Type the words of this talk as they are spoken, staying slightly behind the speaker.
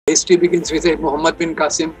History begins with Muhammad bin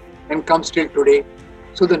Qasim and comes till today.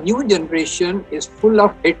 So the new generation is full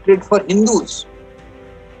of hatred for Hindus.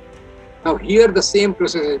 Now here the same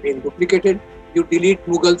process is being duplicated. You delete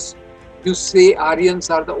Mughals, you say Aryans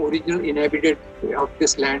are the original inhabitants of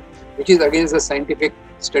this land, which is against the scientific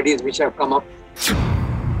studies which have come up.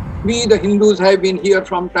 We, the Hindus, have been here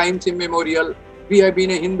from times immemorial. We have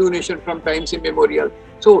been a Hindu nation from times immemorial.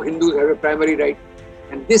 So Hindus have a primary right.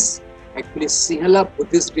 And this actually Sinhala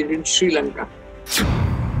Buddhists did in Sri Lanka.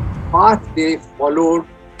 Path they followed,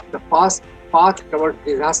 the past path towards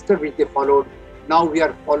disaster which they followed, now we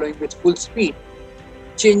are following with full speed.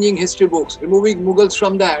 Changing history books, removing Mughals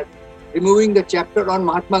from that, removing the chapter on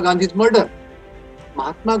Mahatma Gandhi's murder.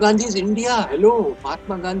 Mahatma Gandhi's India, hello,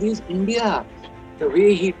 Mahatma Gandhi's India. The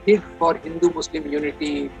way he did for Hindu-Muslim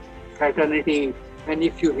unity, fraternity, and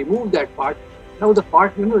if you remove that part, now the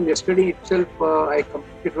part, yesterday itself I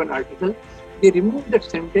completed one article, they removed that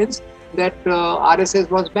sentence that RSS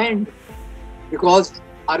was banned because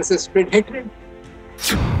RSS spread hatred.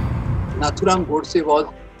 Nathuram Godse was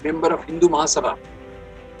member of Hindu Mahasabha,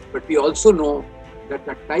 but we also know that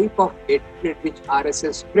the type of hatred which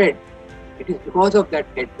RSS spread, it is because of that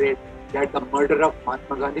hatred that the murder of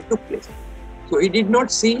Mahatma Gandhi took place. So he did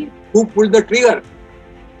not see who pulled the trigger.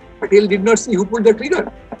 Patel did not see who pulled the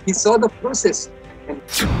trigger. He saw the process.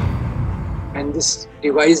 And this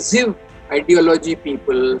divisive ideology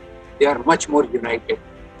people, they are much more united.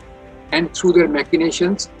 And through their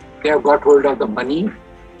machinations, they have got hold of the money.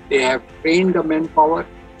 They have trained the manpower.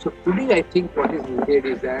 So today, I think what is needed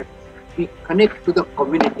is that we connect to the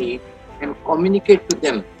community and communicate to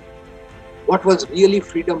them what was really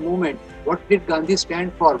freedom movement. What did Gandhi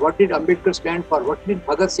stand for? What did Ambedkar stand for? What did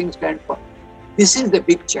Bhagat Singh stand for? This is the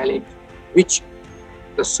big challenge which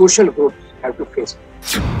the social groups have to face.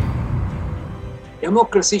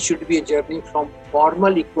 Democracy should be a journey from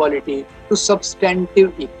formal equality to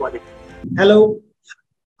substantive equality. Hello.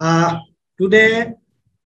 Today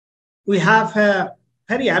we have a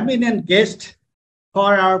very eminent guest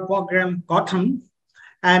for our program, Gণতন,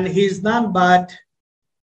 and he is none but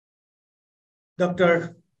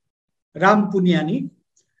Dr. Ram Punyani.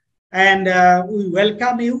 And we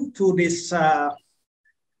welcome you to this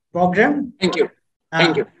program. Thank you.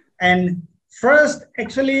 Thank you. And first,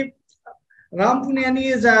 actually, Ram Punyani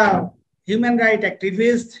is a human rights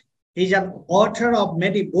activist. He's an author of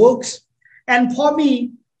many books. And for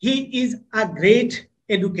me, he is a great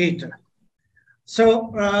educator.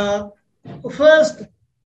 So first,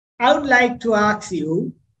 I would like to ask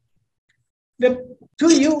you, there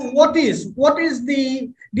is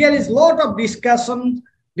a lot of discussion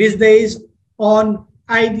these days on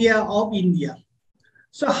idea of India.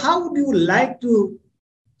 So how do you like to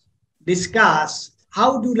discuss,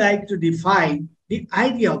 how do you like to define the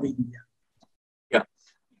idea of India? Yeah,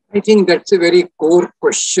 I think that's a very core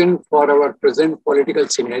question for our present political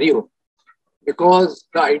scenario, because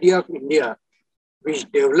the idea of India, which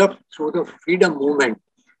developed through the freedom movement,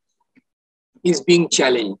 is being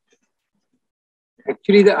challenged.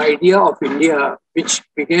 Actually, the idea of India, which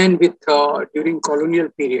began with during colonial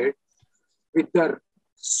period, with the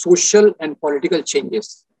social and political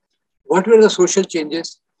changes. What were the social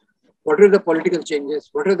changes? What were the political changes?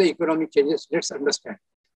 What are the economic changes? Let's understand.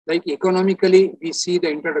 Like economically, we see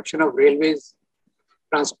the introduction of railways,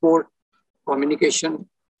 transport, communication,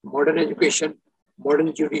 modern education,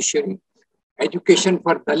 modern judiciary, education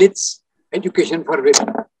for Dalits, education for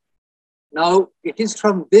women. Now, it is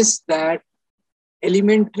from this that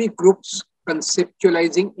elementary groups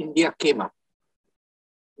conceptualizing India came up.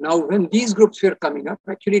 Now, when these groups were coming up,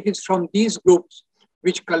 actually it is from these groups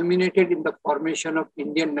which culminated in the formation of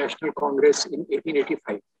Indian National Congress in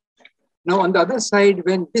 1885. Now, on the other side,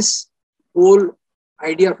 when this whole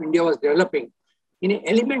idea of India was developing in an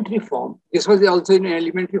elementary form, this was also in an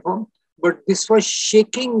elementary form, but this was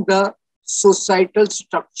shaking the societal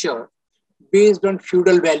structure based on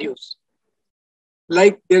feudal values.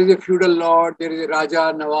 Like there is a feudal lord, there is a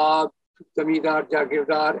Raja, Nawab, Zamindar,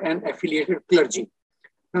 Jagirdar, and affiliated clergy.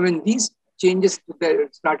 Now, when these changes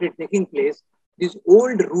started taking place, these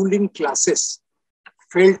old ruling classes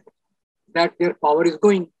felt that their power is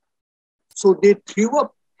going. So they threw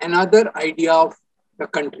up another idea of the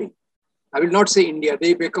country. I will not say India,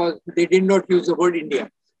 because they did not use the word India.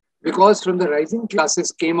 Because from the rising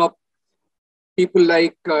classes came up people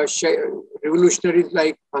like revolutionaries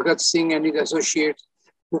like Bhagat Singh and his associates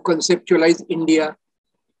who conceptualized India,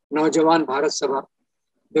 Naujawan Bharat Sabha.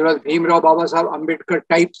 There was Bhimrao Babasaheb Ambedkar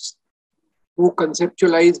types who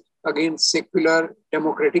conceptualized against secular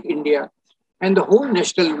democratic India, and the whole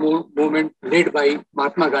national movement led by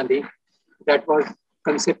Mahatma Gandhi that was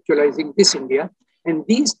conceptualizing this India. And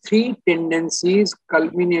these three tendencies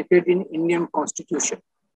culminated in Indian Constitution.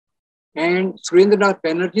 And Surendranath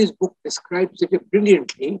Banerjee's book describes it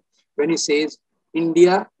brilliantly when he says,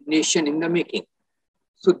 India, nation in the making.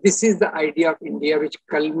 So this is the idea of India which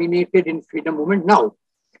culminated in freedom movement now.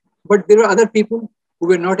 But there are other people who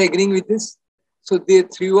were not agreeing with this. So they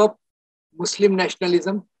threw up Muslim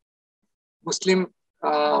nationalism, Muslim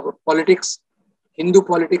politics, Hindu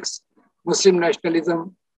politics, Muslim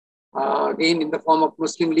nationalism, again in the form of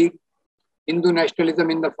Muslim League, Hindu nationalism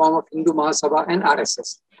in the form of Hindu Mahasabha and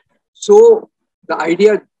RSS. So the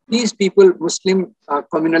idea, these people, Muslim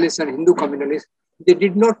communalists and Hindu communalists, they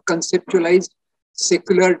did not conceptualize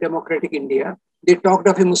secular democratic India. They talked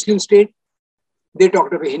of a Muslim state, they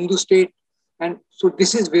talked of a Hindu state. And so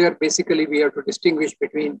this is where basically we have to distinguish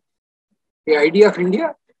between the idea of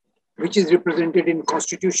India, which is represented in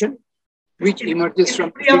Constitution, which emerges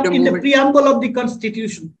from freedom in movement. the preamble of the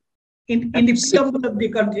Constitution. In the preamble of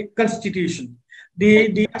the Constitution,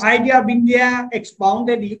 the idea of India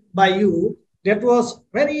expounded by you, that was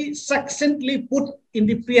very succinctly put in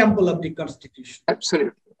the preamble of the Constitution.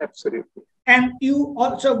 Absolutely, absolutely. And you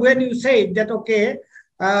also, when you say that, okay,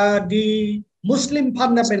 the Muslim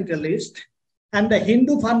fundamentalist and the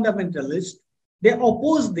Hindu fundamentalist, they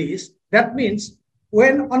oppose this. That means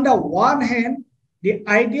when on the one hand, the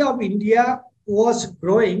idea of India was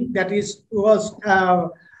growing, that is, was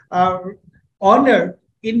honored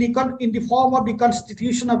in the form of the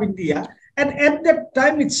Constitution of India. And at that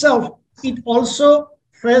time itself, it also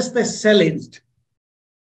faced the challenge.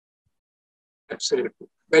 Absolutely.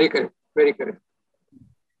 Very correct. Very correct.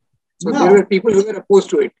 So now, there were people who were opposed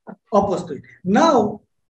to it. Opposed to it. Now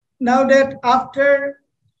that after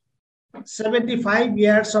 75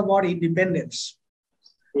 years of our independence,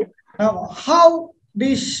 yeah. Now how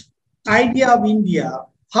this idea of India,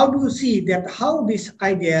 how do you see that how this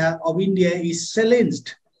idea of India is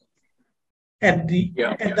challenged at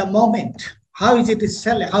the moment? How is it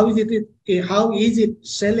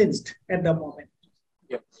challenged at the moment?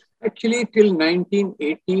 Yeah. Actually, till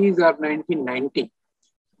 1980s or 1990,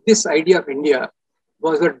 this idea of India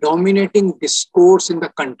was a dominating discourse in the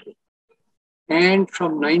country. And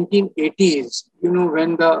from 1980s,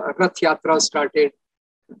 when the Rath Yatras started,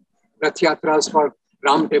 Rath Yatras for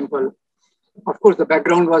Ram Temple, of course, the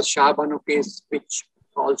background was Shah Banu case, which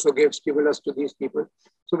also gave stimulus to these people.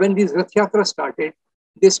 So when these Rath Yatras started,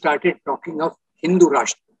 they started talking of Hindu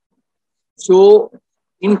Rashtra. So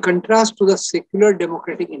in contrast to the secular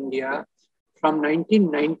democratic India, from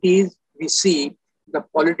 1990s, we see the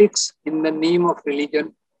politics in the name of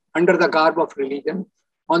religion, under the garb of religion,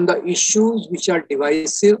 on the issues which are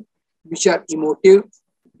divisive, which are emotive,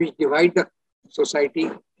 which divide the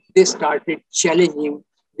society. They started challenging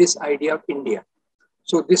this idea of India.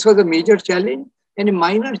 So this was a major challenge, and a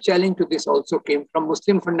minor challenge to this also came from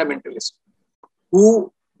Muslim fundamentalists,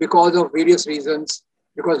 who, because of various reasons,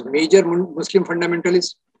 because major Muslim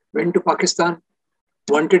fundamentalists went to Pakistan,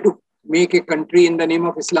 wanted to make a country in the name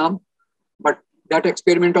of Islam, but that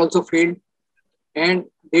experiment also failed, and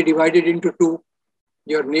they divided into two,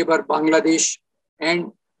 your neighbor Bangladesh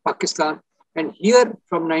and Pakistan. And here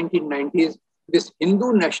from 1990s, this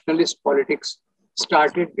Hindu nationalist politics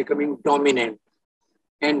started becoming dominant.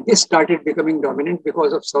 And this started becoming dominant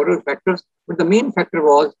because of several factors. But the main factor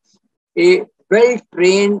was a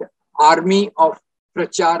well-trained army of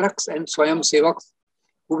pracharaks and swayam sevaks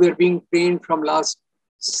who were being trained from last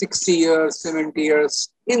 60 years, 70 years,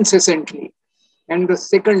 incessantly. And the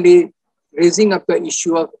secondly, raising up the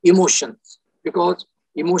issue of emotions, because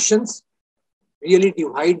emotions really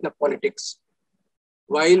divide the politics,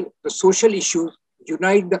 while the social issues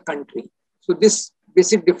unite the country. So this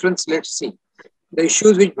basic difference, let's see. The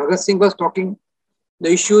issues which Bhagat Singh was talking,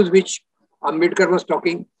 the issues which Ambedkar was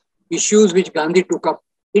talking, issues which Gandhi took up,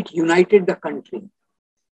 it united the country.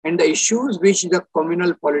 And the issues which the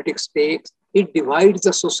communal politics takes, it divides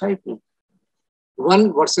the society.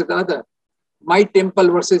 One versus the other. My temple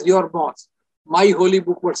versus your mosque. My holy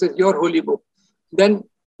book versus your holy book. Then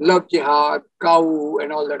love jihad, cow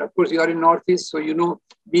and all that. Of course, you are in Northeast, so you know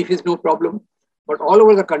beef is no problem. But all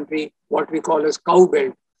over the country, what we call as cow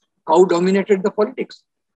belt, cow dominated the politics.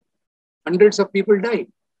 Hundreds of people died.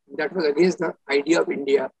 That was against the idea of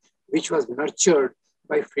India, which was nurtured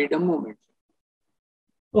by freedom movement.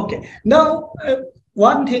 Okay. Now,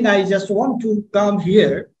 one thing I just want to come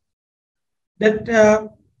here,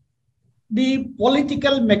 that the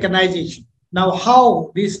political mechanization. Now,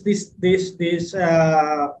 how this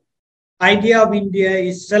idea of India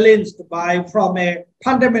is challenged from a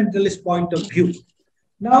fundamentalist point of view.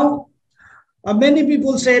 Now, many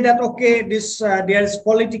people say that, okay, there is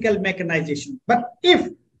political mechanization. But if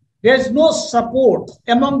there's no support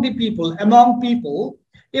among the people,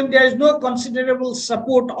 if there is no considerable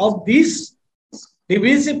support of this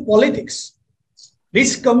divisive politics,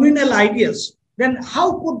 these communal ideas, then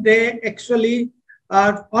how could they actually,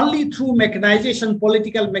 only through mechanization,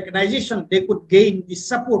 political mechanization, they could gain the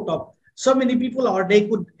support of so many people, or they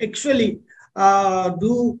could actually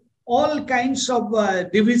do all kinds of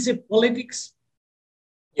divisive politics?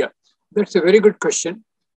 Yeah, that's a very good question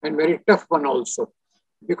and very tough one also.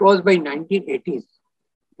 Because by 1980s,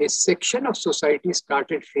 a section of society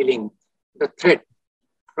started feeling the threat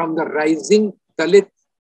from the rising Dalit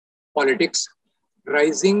politics,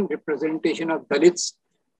 rising representation of Dalits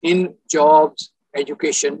in jobs,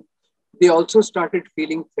 education. They also started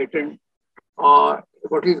feeling threatened,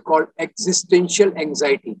 what is called existential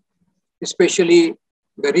anxiety, especially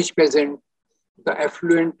the rich peasant, the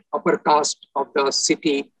affluent upper caste of the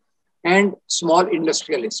city, and small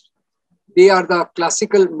industrialists. They are the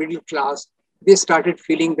classical middle class. They started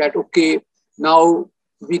feeling that, okay, now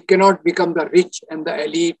we cannot become the rich and the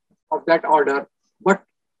elite of that order, but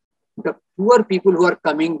the poor people who are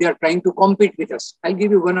coming, they are trying to compete with us. I'll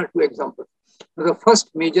give you one or two examples. The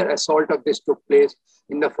first major assault of this took place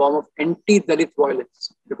in the form of anti-Dalit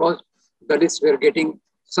violence, because Dalits were getting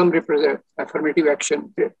some affirmative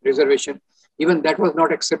action reservation. Even that was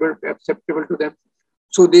not acceptable to them.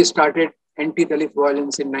 So they started anti-Dalit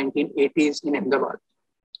violence in 1980s in Ahmedabad.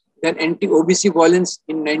 Then anti-OBC violence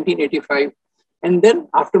in 1985. And then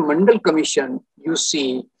after Mandal Commission, you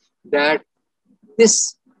see that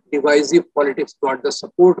this divisive politics got the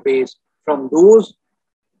support base from those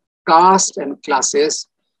castes and classes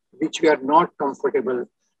which were not comfortable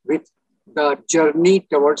with the journey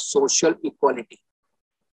towards social equality.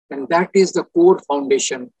 And that is the core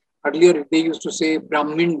foundation. Earlier, they used to say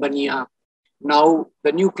Brahmin Baniya. Now,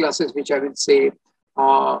 the new classes, which I will say,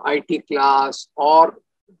 IT class or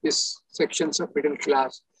this sections of middle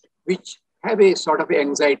class, which have a sort of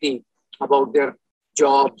anxiety about their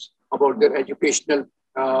jobs, about their educational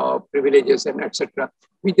privileges, and etc.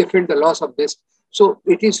 We defend the loss of this. So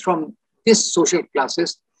it is from this social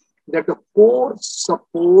classes that the core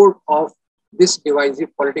support of this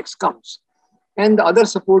divisive politics comes. And the other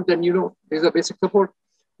support, then, there's a basic support.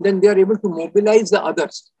 Then they are able to mobilize the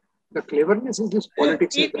others. The cleverness in this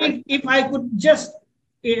politics is that. If I could just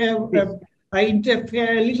I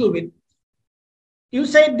interfere a little bit. You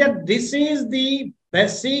said that this is the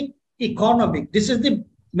basic economic, this is the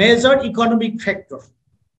major economic factor.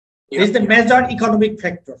 This is the major economic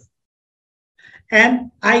factor.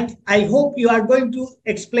 And I hope you are going to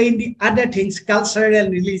explain the other things, cultural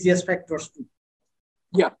and religious factors too.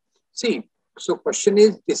 Yeah. See, so question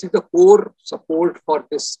is, this is the core support for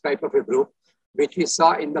this type of a group, which we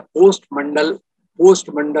saw in the post-Mandal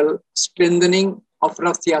strengthening of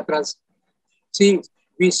Rath Yatras. See,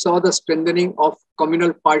 we saw the strengthening of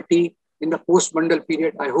communal party in the post-Mandal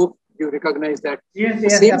period. I hope you recognize that. Yes, the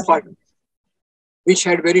same party, which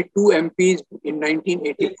had very two MPs in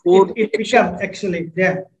 1984. It became actually,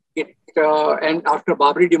 yeah. And after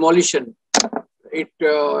Babri demolition, it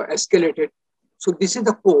escalated. So this is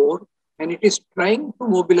the core, and it is trying to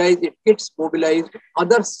mobilize, it gets mobilized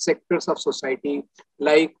other sectors of society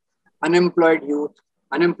like unemployed youth,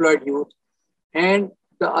 and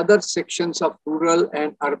the other sections of rural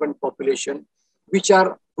and urban population, which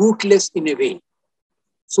are rootless in a way.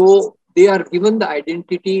 So they are given the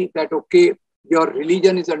identity that, okay, your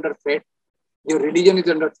religion is under threat,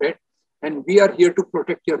 and we are here to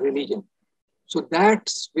protect your religion. So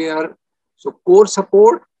that's where, so core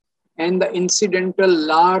support and the incidental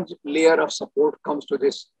large layer of support comes to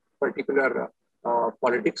this particular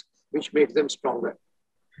politics, which makes them stronger.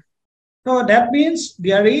 So that means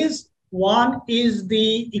there is one is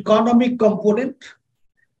the economic component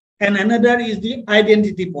and another is the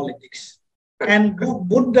identity politics. Correct. And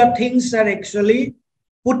both the things are actually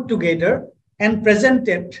put together and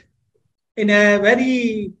presented in a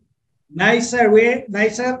very nicer way,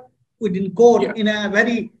 within code, in a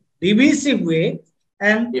very divisive way,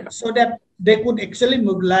 and so that they could actually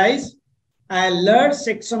mobilize a large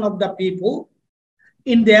section of the people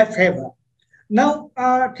in their favor. Now,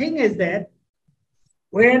 thing is that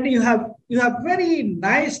when you have very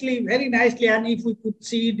nicely, and if we could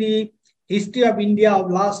see the history of India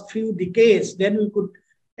of last few decades, then we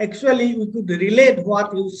could relate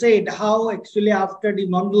what you said, how actually after the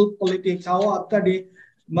Mandal politics, how after the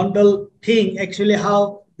Mandal thing, actually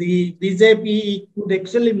how the BJP could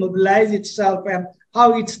actually mobilize itself and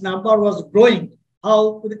how its number was growing,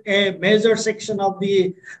 how a major section of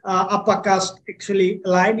the upper caste actually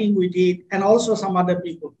aligning with it, and also some other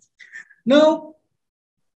people. Now,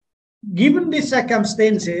 given the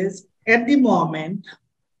circumstances at the moment,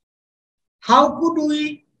 how could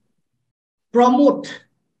we promote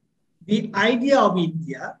the idea of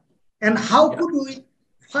India, and how could we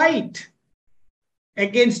fight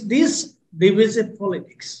against this divisive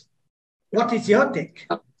politics? What is your take?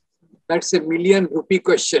 That's a million rupee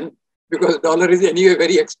question because dollar is anyway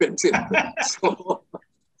very expensive.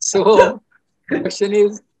 So the question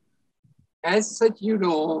is, as such, you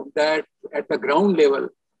know that at the ground level,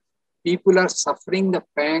 people are suffering the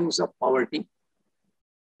pangs of poverty.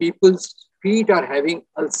 People's feet are having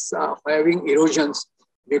erosions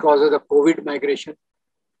because of the COVID migration.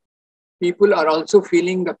 People are also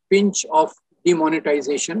feeling the pinch of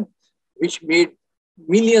demonetization, which made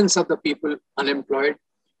millions of the people unemployed.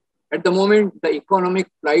 At the moment, the economic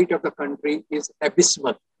plight of the country is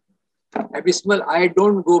abysmal. Abysmal, I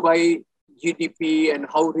don't go by GDP and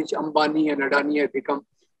how rich Ambani and Adani have become.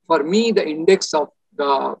 For me, the index of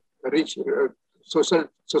the rich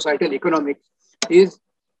societal economics is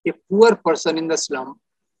a poor person in the slum,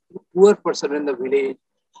 a poor person in the village,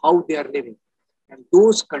 how they are living. And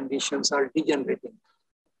those conditions are degenerating.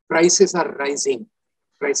 Prices are rising.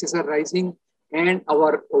 Prices are rising, and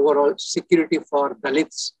our overall security for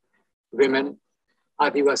Dalits, women,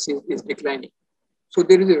 Adivasis is declining. So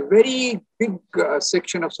there is a very big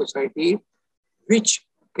section of society which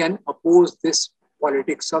can oppose this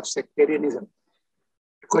politics of sectarianism.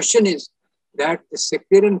 The question is that the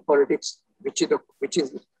sectarian politics, which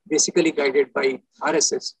is basically guided by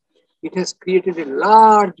RSS, it has created a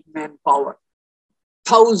large manpower,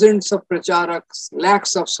 thousands of pracharaks,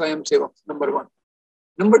 lakhs of swayamsevaks, number one.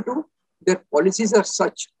 Number two, their policies are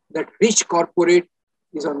such that rich corporate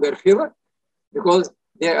is on their favor because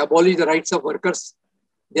they abolish the rights of workers.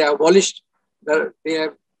 They abolished, their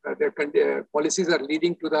policies are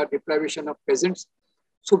leading to the deprivation of peasants.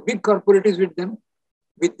 So big corporate is with them.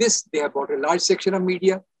 With this, they have bought a large section of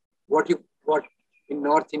media, what in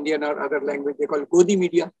North Indian or other language they call Godi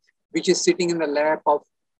media, which is sitting in the lap of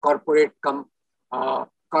corporate come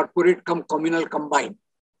communal combined.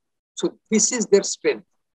 So this is their strength.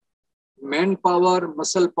 Manpower,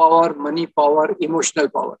 muscle power, money power, emotional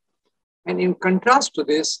power. And in contrast to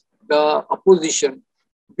this, the opposition,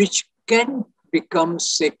 which can become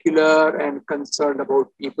secular and concerned about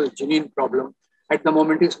people's genuine problem, at the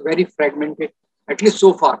moment is very fragmented, at least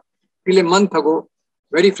so far. Till a month ago,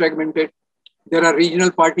 very fragmented. There are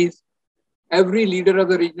regional parties. Every leader of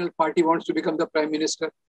the regional party wants to become the prime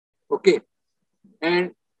minister. Okay.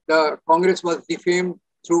 And the Congress was defamed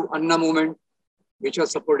through Anna movement, which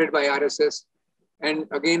was supported by RSS. And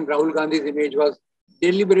again, Rahul Gandhi's image was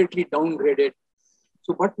deliberately downgraded.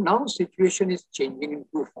 So, but now situation is changing in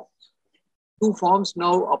two forms. Two forms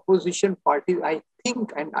now, opposition parties, I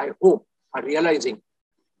think and I hope, are realizing,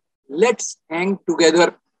 let's hang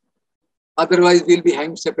together, otherwise we'll be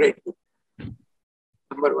hanged separately.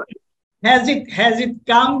 Number one. Has it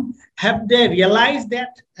come? Have they realized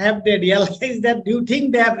that? Do you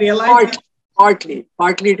think they have realized? Partly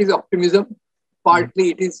it is optimism.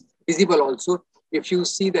 Partly it is visible also. If you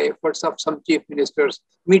see the efforts of some chief ministers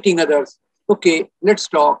meeting others, okay, let's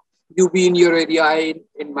talk. You be in your area, I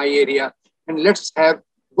in my area, and let's have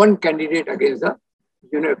one candidate against the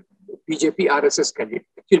BJP RSS candidate.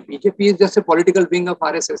 Actually, BJP is just a political wing of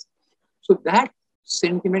RSS. So that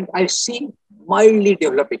sentiment I see mildly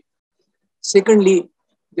developing. Secondly,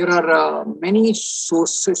 there are many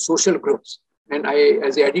social groups, and I,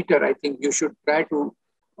 as an editor, I think you should try to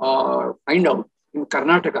find out in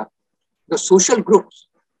Karnataka. The social groups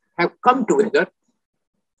have come together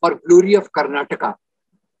for glory of Karnataka,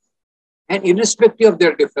 and irrespective of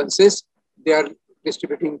their differences, they are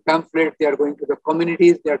distributing pamphlets. They are going to the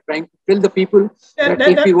communities. They are trying to tell the people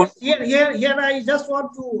Here, I just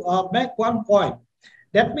want to make one point.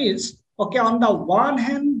 That means, okay, on the one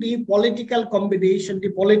hand, the political combination, the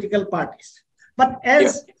political parties, but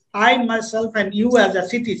as I myself and you as a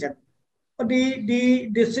citizen,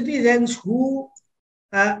 the citizens who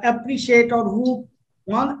appreciate or who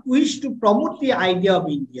wish to promote the idea of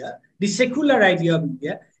India, the secular idea of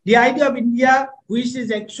India, the idea of India which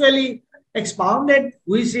is actually expounded,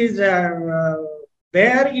 which is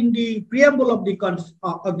there in the preamble of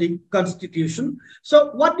the Constitution.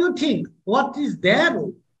 So what do you think? What is their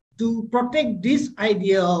role to protect this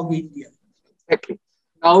idea of India? Exactly.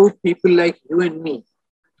 Now people like you and me,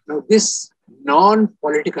 now this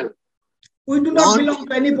non-political. We do not belong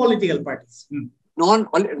to any political parties.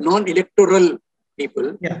 Non-electoral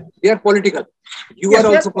people, they are political. You are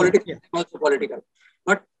also political, also political.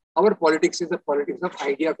 But our politics is the politics of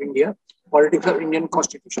idea of India, politics of Indian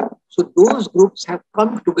Constitution. So those groups have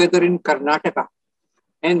come together in Karnataka,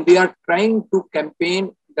 and they are trying to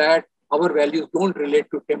campaign that our values don't relate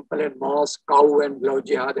to temple and mosque, cow and love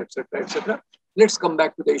jihad, etc., etc. Let's come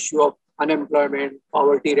back to the issue of unemployment,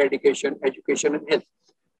 poverty eradication, education, and health.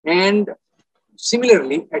 And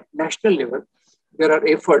similarly, at national level, there are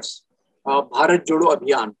efforts, Bharat Jodo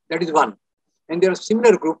Abhiyan, that is one. And there are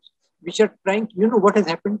similar groups which are trying to, what has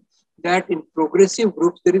happened? That in progressive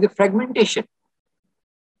groups, there is a fragmentation.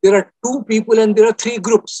 There are two people and there are three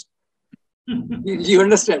groups. You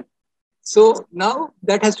understand? So now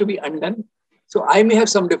that has to be undone. So I may have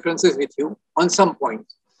some differences with you on some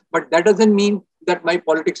points, but that doesn't mean that my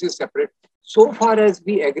politics is separate. So far as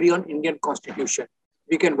we agree on Indian Constitution,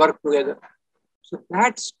 we can work together. So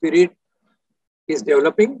that spirit is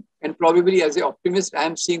developing, and probably as an optimist, I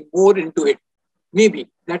am seeing more into it. Maybe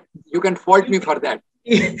that you can fault me for that.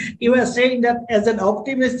 You are saying that as an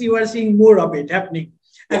optimist, you are seeing more of it happening.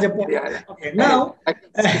 Okay, now,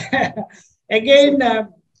 again,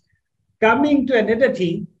 coming to another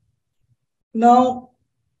thing, now,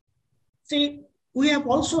 see, we have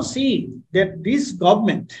also seen that this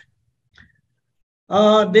government,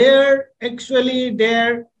 they're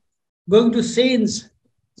going to change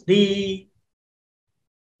the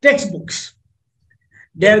textbooks.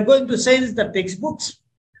 They're going to change the textbooks.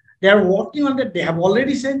 They're working on that. They have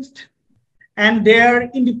already changed. And they're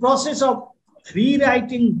in the process of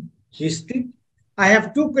rewriting history. I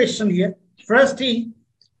have two questions here. First thing,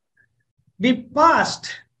 the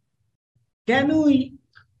past, can we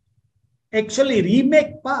actually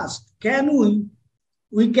remake past?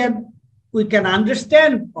 We can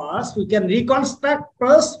understand past, we can reconstruct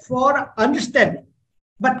past for understanding,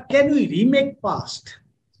 but can we remake past?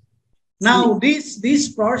 Now, this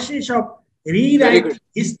process of rewriting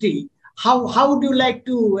history, how do you like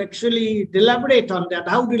to actually elaborate on that?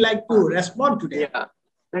 How do you like to respond to that? Yeah,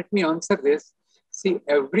 let me answer this. See,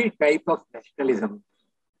 every type of nationalism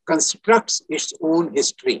constructs its own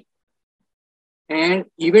history. And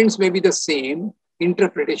events may be the same,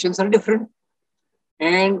 interpretations are different.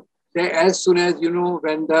 And as soon as,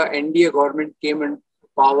 when the NDA government came in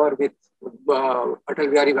power with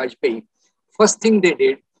Atal Bihari Vajpayee, first thing they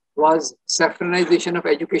did was saffronization of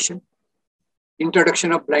education,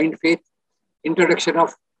 introduction of blind faith,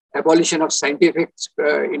 abolition of scientific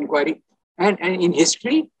inquiry. And in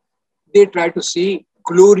history, they try to see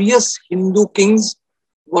glorious Hindu kings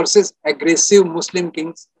versus aggressive Muslim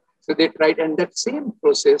kings. So they tried, and that same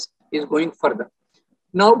process is going further.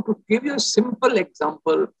 Now, to give you a simple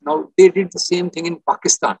example, now they did the same thing in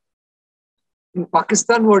Pakistan. In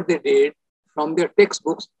Pakistan, what they did from their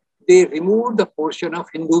textbooks, they removed the portion of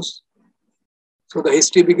Hindus. So the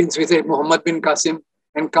history begins with Muhammad bin Qasim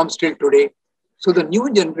and comes till today. So the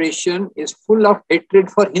new generation is full of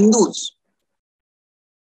hatred for Hindus.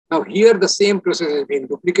 Now here the same process is being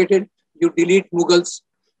duplicated. You delete Mughals.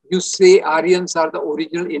 You say Aryans are the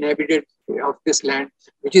original inhabitants of this land,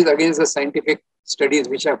 which is against the scientific studies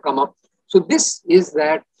which have come up. So this is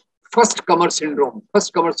that first comer syndrome.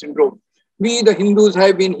 We, the Hindus,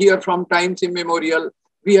 have been here from times immemorial.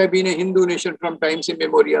 We have been a Hindu nation from times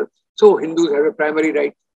immemorial. So Hindus have a primary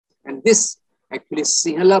right. And this actually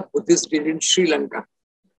Sinhala Buddhists did in Sri Lanka.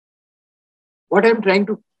 Why I'm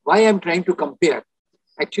trying to compare,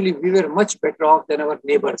 actually we were much better off than our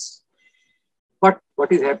neighbors. But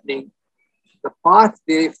what is happening? The path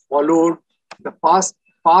they followed, the path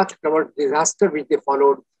towards disaster which they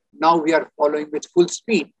followed, now we are following with full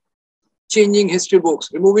speed. Changing history books,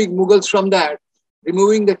 removing Mughals from that,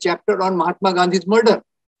 removing the chapter on Mahatma Gandhi's murder.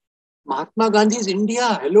 Mahatma Gandhi is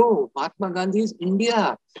India. Hello, Mahatma Gandhi is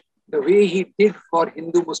India. The way he did for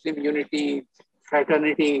Hindu-Muslim unity,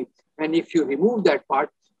 fraternity, and if you remove that part,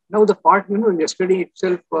 now the part, yesterday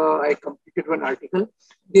itself, I completed one article.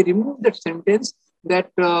 They removed that sentence that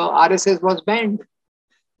RSS was banned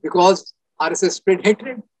because RSS spread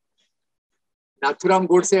hatred. Nathuram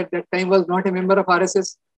Godse at that time was not a member of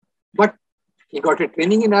RSS, but he got a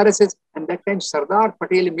training in RSS. And that time Sardar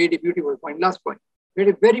Patel made a beautiful point, last point, made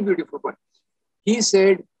a very beautiful point. He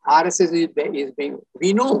said RSS is being,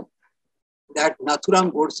 we know that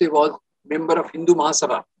Nathuram Godse was member of Hindu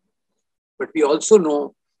Mahasabha, but we also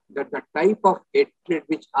know that the type of hatred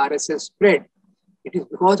which RSS spread, it is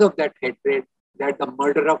because of that hatred that the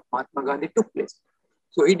murder of Mahatma Gandhi took place.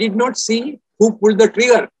 So he did not see who pulled the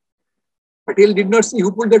trigger. Patel did not see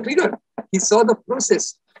who pulled the trigger. He saw the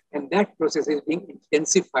process, and that process is being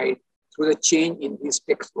intensified through the change in these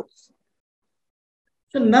textbooks.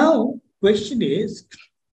 So now, question is,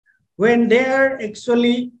 when they are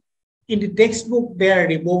actually in the textbook, they are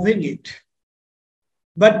removing it.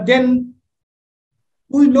 But then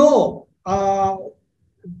we know the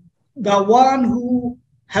one who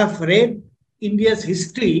have read India's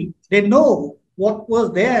history, they know what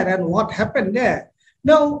was there and what happened there.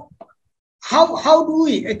 Now, how do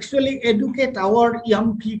we actually educate our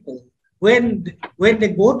young people when they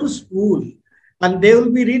go to school and they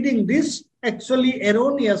will be reading this actually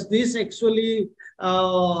erroneous, this actually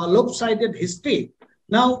lopsided history?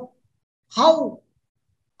 Now, how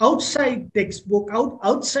outside textbook,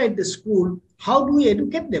 outside the school, how do we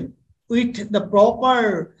educate them with the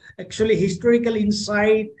proper actually historical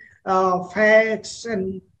insight, facts,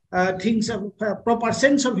 and things of proper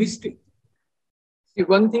sense of history? See,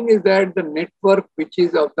 one thing is that the network which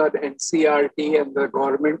is of the NCRT and the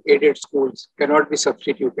government aided schools cannot be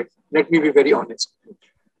substituted. Let me be very honest.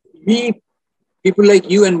 We, people like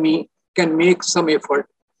you and me, can make some effort,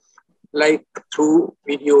 like through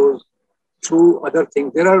videos, through other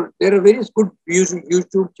things. There are various good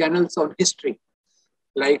YouTube channels on history.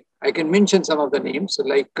 Like I can mention some of the names,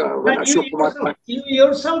 like when Ashok Kumar. You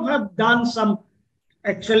yourself have done some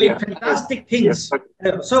actually fantastic things.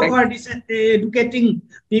 So far, educating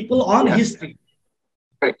people on history.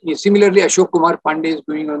 Right. Similarly, Ashok Kumar Pandey is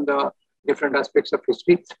doing on the different aspects of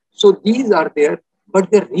history. So these are there,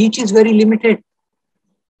 but their reach is very limited.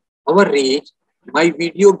 Our reach, my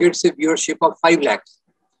video gets a viewership of 5 lakhs.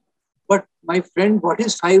 But my friend, what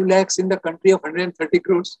is 5 lakhs in the country of 130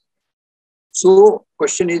 crores? So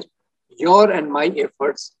question is, your and my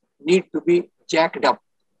efforts need to be jacked up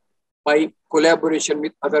by collaboration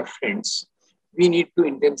with other friends. We need to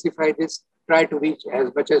intensify this, try to reach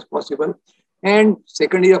as much as possible. And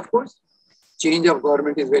secondly, of course, change of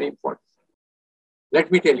government is very important.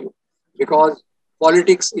 Let me tell you, because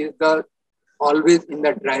politics is always in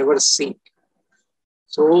the driver's seat.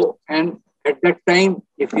 So, and at that time,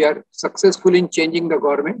 if we are successful in changing the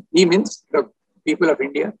government, he means the people of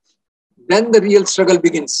India, then the real struggle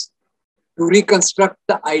begins to reconstruct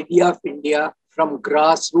the idea of India from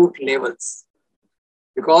grassroots levels.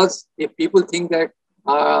 Because if people think that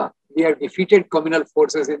we have defeated communal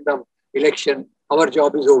forces in the election, our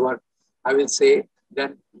job is over, I will say,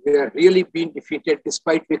 then we are really being defeated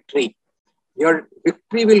despite victory. Your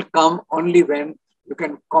victory will come only when you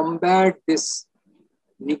can combat this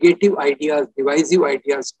negative ideas, divisive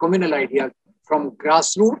ideas, communal ideas from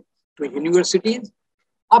grassroots to universities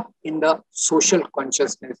up in the social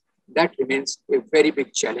consciousness. That remains a very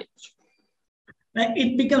big challenge.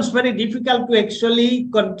 It becomes very difficult to actually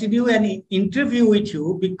continue an interview with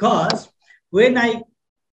you because when I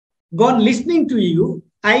go on listening to you,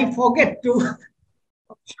 I forget to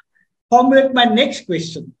formulate my next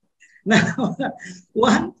question. Now,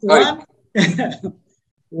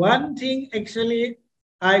 one thing actually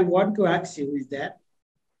I want to ask you is that,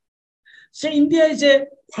 say, India is a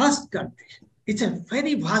vast country. It's a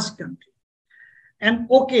very vast country. And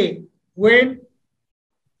okay, when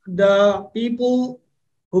the people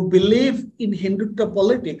who believe in Hindutva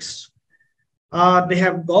politics, they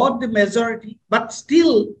have got the majority, but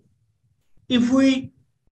still, if we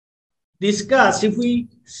discuss, if we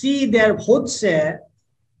see their vote share,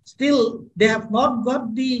 still they have not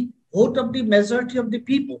got the vote of the majority of the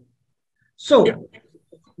people. So,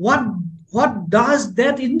 what does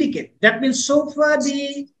that indicate? That means so far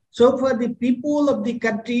the people of the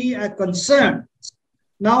country are concerned.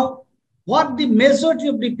 Now, what the majority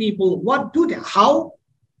of the people, what do they, how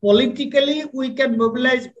politically we can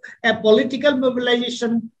mobilize a political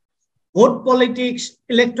mobilization, vote politics,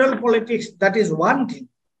 electoral politics, that is one thing.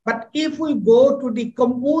 But if we go to the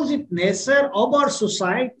composite nature of our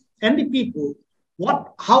society and the people,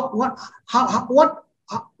 what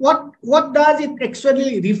does it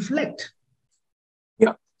actually reflect?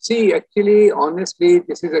 Yeah, see, actually, honestly,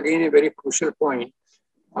 this is again a very crucial point.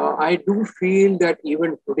 I do feel that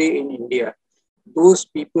even today in India, those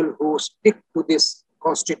people who stick to this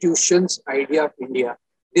constitution's idea of India,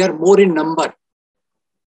 they are more in number,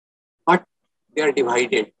 but they are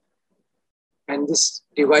divided. And this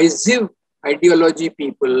divisive ideology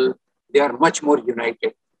people, they are much more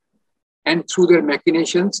united. And through their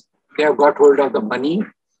machinations, they have got hold of the money,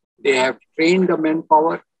 they have trained the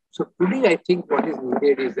manpower. So today, I think what is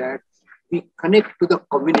needed is that we connect to the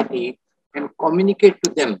community and communicate to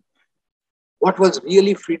them what was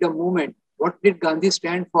really freedom movement. What did Gandhi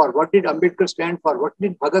stand for? What did Ambedkar stand for? What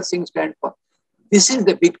did Bhagat Singh stand for? This is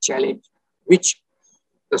the big challenge which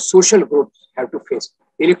the social groups have to face.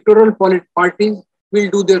 Electoral parties will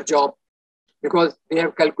do their job because they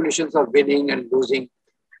have calculations of winning and losing.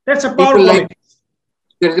 That's a power politics.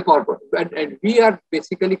 There is a power politics. And we are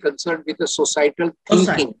basically concerned with the societal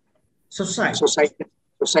thinking.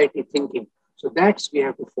 Society thinking. So that's we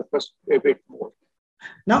have to focus a bit more.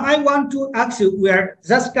 Now, I want to ask you, we are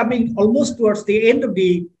just coming almost towards the end of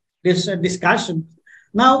this discussion.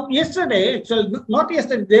 Now, yesterday, actually, not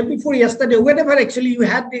yesterday, day before yesterday, whenever actually you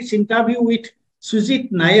had this interview with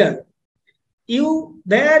Sujit Nair, you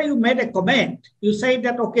made a comment. You said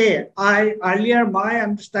that, okay, I earlier my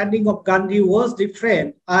understanding of Gandhi was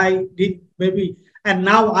different. I did maybe, and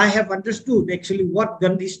now I have understood actually what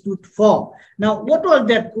Gandhi stood for. Now, what was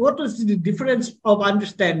that? What was the difference of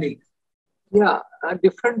understanding? Yeah, a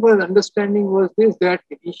different was understanding was this, that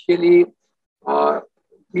initially uh,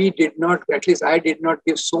 we did not, at least I did not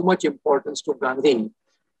give so much importance to Gandhi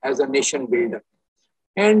as a nation builder.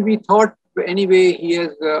 And we thought, anyway, he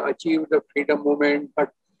has achieved the freedom movement,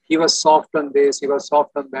 but he was soft on this, he was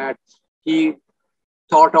soft on that. He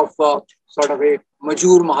thought of sort of a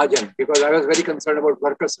Majur Mahajan, because I was very concerned about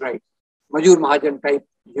workers' rights, Majur Mahajan type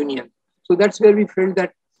union. So that's where we felt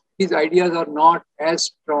that his ideas are not as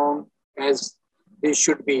strong as they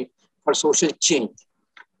should be for social change.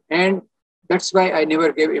 And that's why I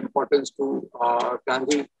never gave importance to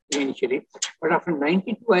Gandhi initially. But after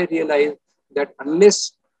 92, I realized that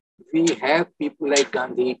unless we have people like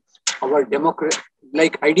Gandhi, our democracy,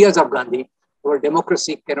 like ideas of Gandhi, our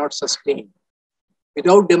democracy cannot sustain.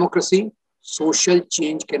 Without democracy, social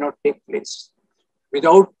change cannot take place.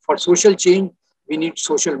 For social change, we need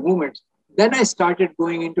social movements. Then I started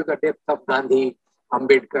going into the depth of Gandhi,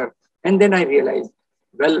 Ambedkar, and then I realized,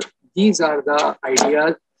 well, these are the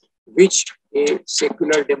ideas which a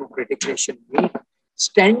secular democratic nation needs,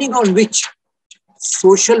 standing on which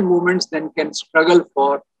social movements then can struggle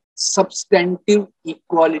for substantive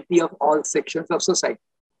equality of all sections of society.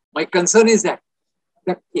 My concern is that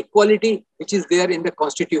the equality which is there in the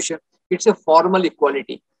constitution, it's a formal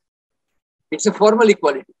equality. It's a formal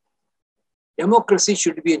equality. Democracy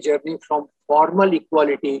should be a journey from formal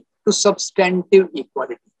equality to substantive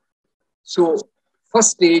equality. So,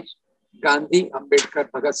 first stage, Gandhi,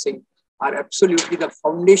 Ambedkar, Bhagat Singh are absolutely the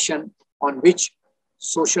foundation on which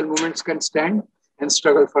social movements can stand and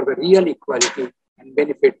struggle for the real equality and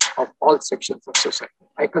benefit of all sections of society.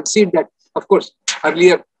 I concede that, of course,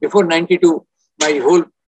 earlier, before 92, my whole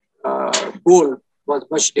goal was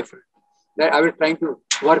much different. That I was trying to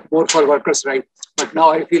work more for workers' rights, but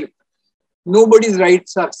now I feel nobody's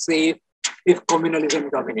rights are safe if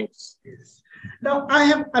communalism dominates. Yes. Now, I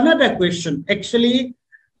have another question, actually,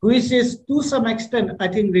 which is to some extent, I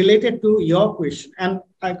think, related to your question and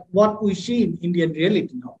what we see in Indian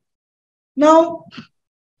reality now. Now,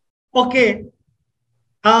 okay,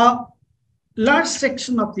 a large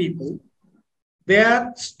section of people, they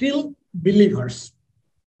are still believers.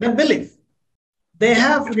 They believe. They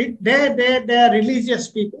are religious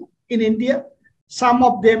people in India. Some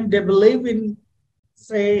of them, they believe in,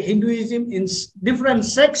 say, Hinduism, in different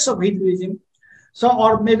sects of Hinduism. So,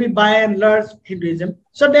 or maybe by and large Hinduism.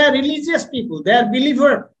 So they are religious people. They are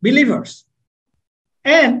believers.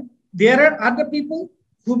 And there are other people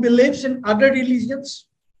who believes in other religions.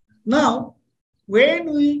 Now,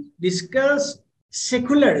 when we discuss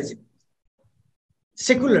secularism,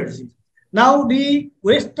 now the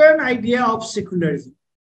Western idea of secularism,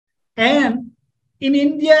 and in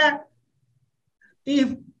India,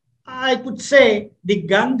 if I could say the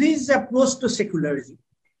Gandhi's approach to secularism.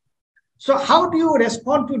 So how do you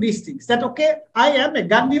respond to these things? That, okay,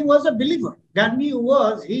 Gandhi was a believer.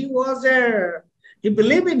 He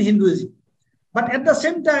believed in Hinduism. But at the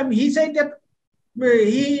same time, he said that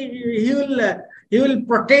he will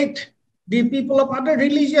protect the people of other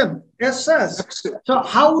religion as such. So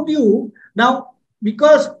how do you, now,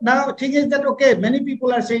 because now the thing is that, okay, many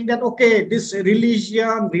people are saying that, okay, this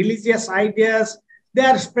religion, religious ideas, they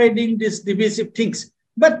are spreading these divisive things.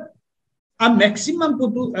 But a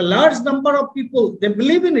large number of people, they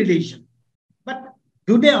believe in religion. But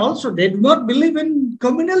do they do not believe in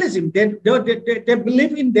communalism? They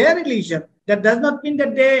believe in their religion. That does not mean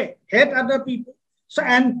that they hate other people. So,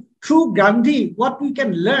 and through Gandhi, what we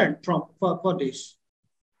can learn for this?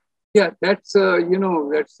 Yeah, that's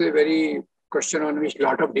that's a very question on which a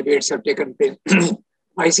lot of debates have taken place.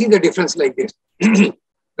 I see the difference like this.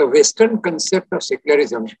 The Western concept of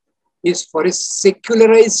secularism is for a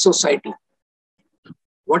secularized society.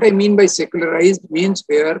 What I mean by secularized means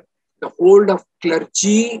where the hold of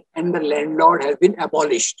clergy and the landlord has been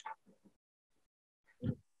abolished,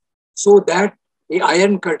 so that the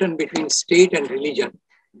iron curtain between state and religion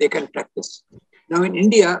they can practice. Now in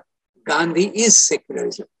India, Gandhi is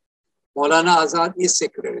secularism. Maulana Azad is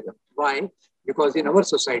secularism. Why? Because in our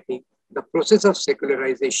society, the process of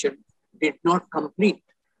secularization did not complete.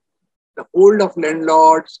 The hold of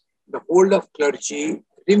landlords, the hold of clergy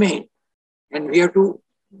remain. And we have to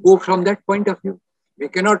go from that point of view. We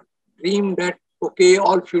cannot dream that, okay,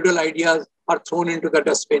 all feudal ideas are thrown into the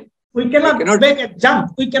dustbin. We cannot make a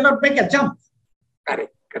jump. We cannot make a jump.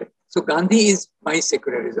 Correct, correct. So Gandhi is my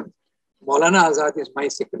secularism. Maulana Azad is my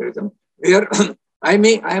secularism, where I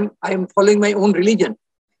am following my own religion.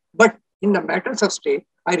 But in the matters of state,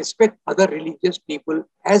 I respect other religious people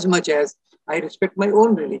as much as I respect my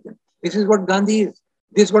own religion. This is what Gandhi is.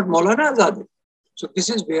 This is what Maulana Azad is. So this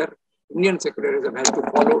is where Indian secularism has to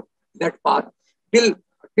follow that path till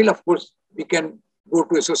of course we can go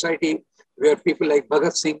to a society where people like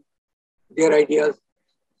Bhagat Singh, their ideas,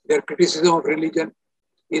 their criticism of religion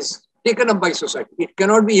is taken up by society. It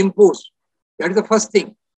cannot be imposed. That is the first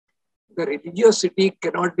thing. The religiosity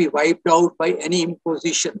cannot be wiped out by any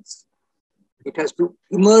impositions. It has to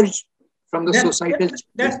emerge from the societal.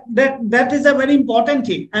 That is a very important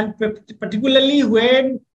thing, and particularly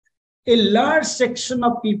when a large section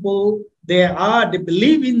of people they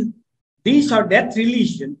believe in this or that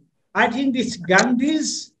religion. I think this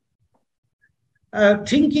Gandhi's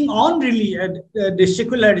thinking on really the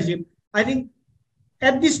secularism. I think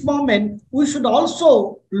at this moment we should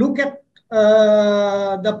also look at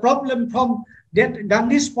the problem from that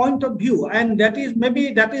Gandhi's point of view, and that is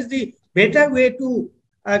the better way to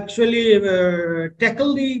actually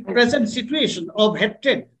tackle the present situation of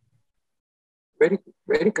hatred. Very,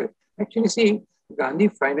 very correct. Actually, see, Gandhi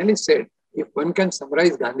finally said, if one can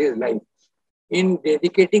summarize Gandhi's life in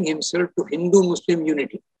dedicating himself to Hindu-Muslim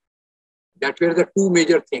unity, that were the two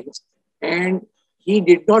major things. And he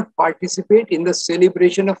did not participate in the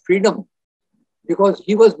celebration of freedom because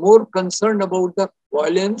he was more concerned about the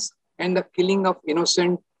violence and the killing of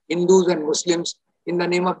innocent Hindus and Muslims in the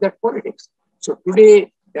name of that politics. So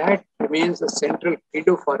today, that remains a central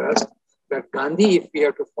credo for us, that Gandhi, if we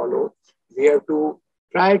have to follow, we have to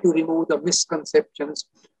try to remove the misconceptions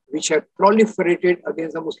which have proliferated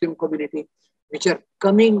against the Muslim community, which are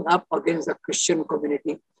coming up against the Christian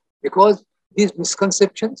community, because these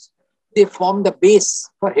misconceptions, they form the base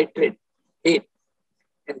for hatred, hate.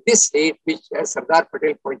 And this hate, which as Sardar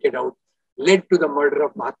Patel pointed out, led to the murder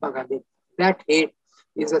of Mahatma Gandhi, that hate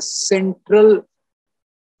is a central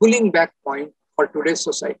pulling back point for today's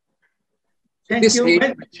society. Thank you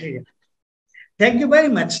very much. Thank you very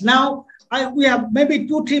much. Now, we have maybe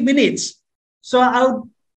 2-3 minutes. So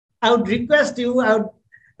I would request you,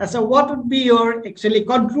 so what would be your actually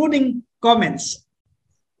concluding comments?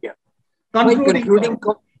 Yeah. My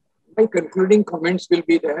concluding comments will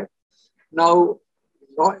be that now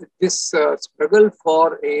this struggle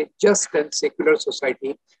for a just and secular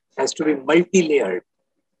society has to be multi-layered.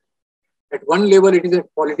 At one level, it is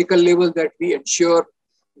at political level that we ensure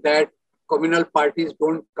that communal parties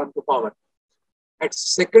don't come to power. At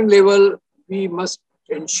second level, we must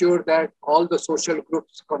ensure that all the social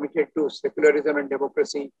groups committed to secularism and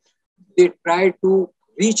democracy, they try to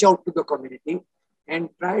reach out to the community and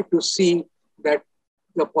try to see that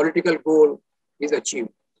the political goal is achieved.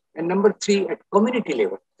 And number three, at community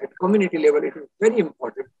level, it is very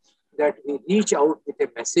important that we reach out with a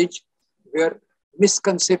message where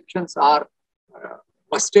misconceptions are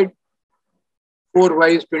busted. 4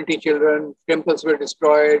 wives, 20 children, temples were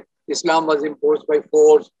destroyed, Islam was imposed by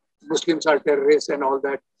force, Muslims are terrorists and all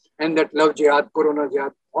that, and that love jihad, corona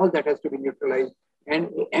jihad, all that has to be neutralized. And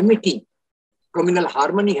amity, communal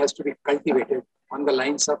harmony has to be cultivated on the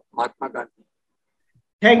lines of Mahatma Gandhi.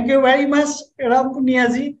 Thank you very much, Ram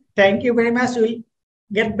Puniaji. Thank you very much. We'll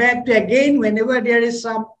get back to again whenever there is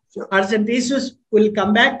some urgent issues. We'll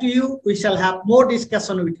come back to you. We shall have more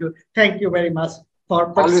discussion with you. Thank you very much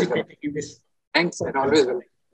for participating in this. Thanks, and always welcome.